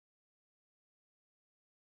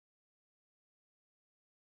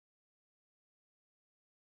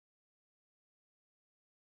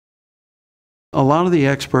A lot of the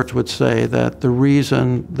experts would say that the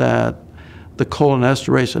reason that the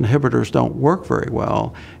cholinesterase inhibitors don't work very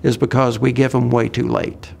well is because we give them way too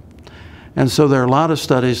late. And so there are a lot of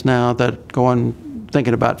studies now that go on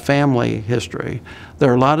thinking about family history. There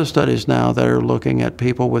are a lot of studies now that are looking at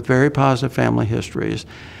people with very positive family histories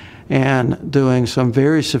and doing some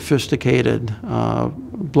very sophisticated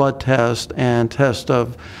blood test and test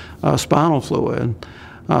of spinal fluid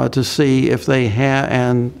to see if they have,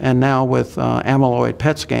 and now with amyloid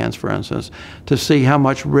PET scans, for instance, to see how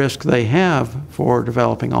much risk they have for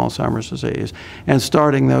developing Alzheimer's disease, and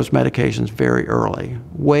starting those medications very early,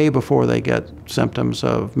 way before they get symptoms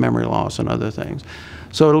of memory loss and other things.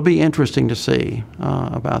 So it'll be interesting to see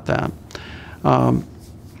about that.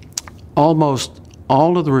 Almost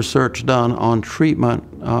all of the research done on treatment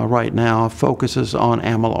right now focuses on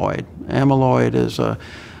amyloid. Amyloid is a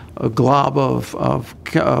glob of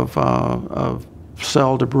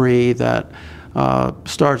cell debris that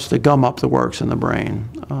starts to gum up the works in the brain,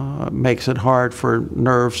 makes it hard for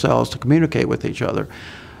nerve cells to communicate with each other.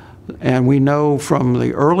 And we know from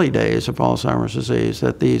the early days of Alzheimer's disease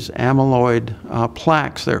that these amyloid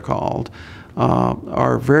plaques, they're called,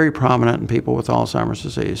 are very prominent in people with Alzheimer's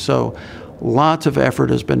disease. So lots of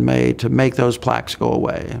effort has been made to make those plaques go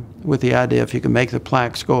away, with the idea if you can make the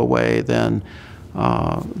plaques go away, then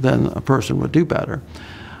a person would do better.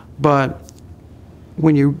 But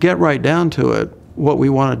when you get right down to it, what we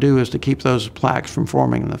want to do is to keep those plaques from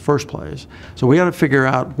forming in the first place. So we got to figure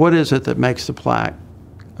out what is it that makes the plaque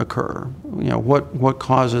occur. You know, what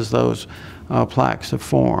causes those plaques to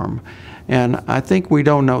form, and I think we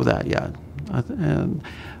don't know that yet. And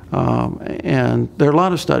there are a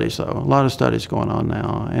lot of studies, though, a lot of studies going on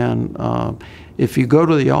now. And if you go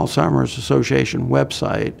to the Alzheimer's Association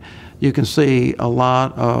website, you can see a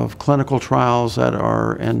lot of clinical trials that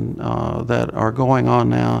are going on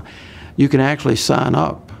now. You can actually sign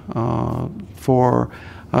up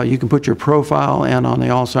you can put your profile in on the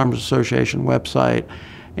Alzheimer's Association website,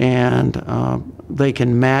 and they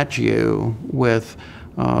can match you with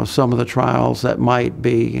some of the trials that might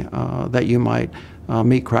be that you might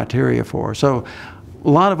meet criteria for. So a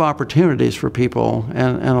lot of opportunities for people,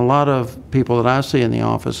 and a lot of people that I see in the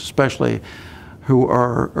office, especially who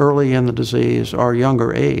are early in the disease or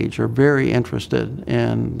younger age, are very interested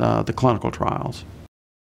in the clinical trials.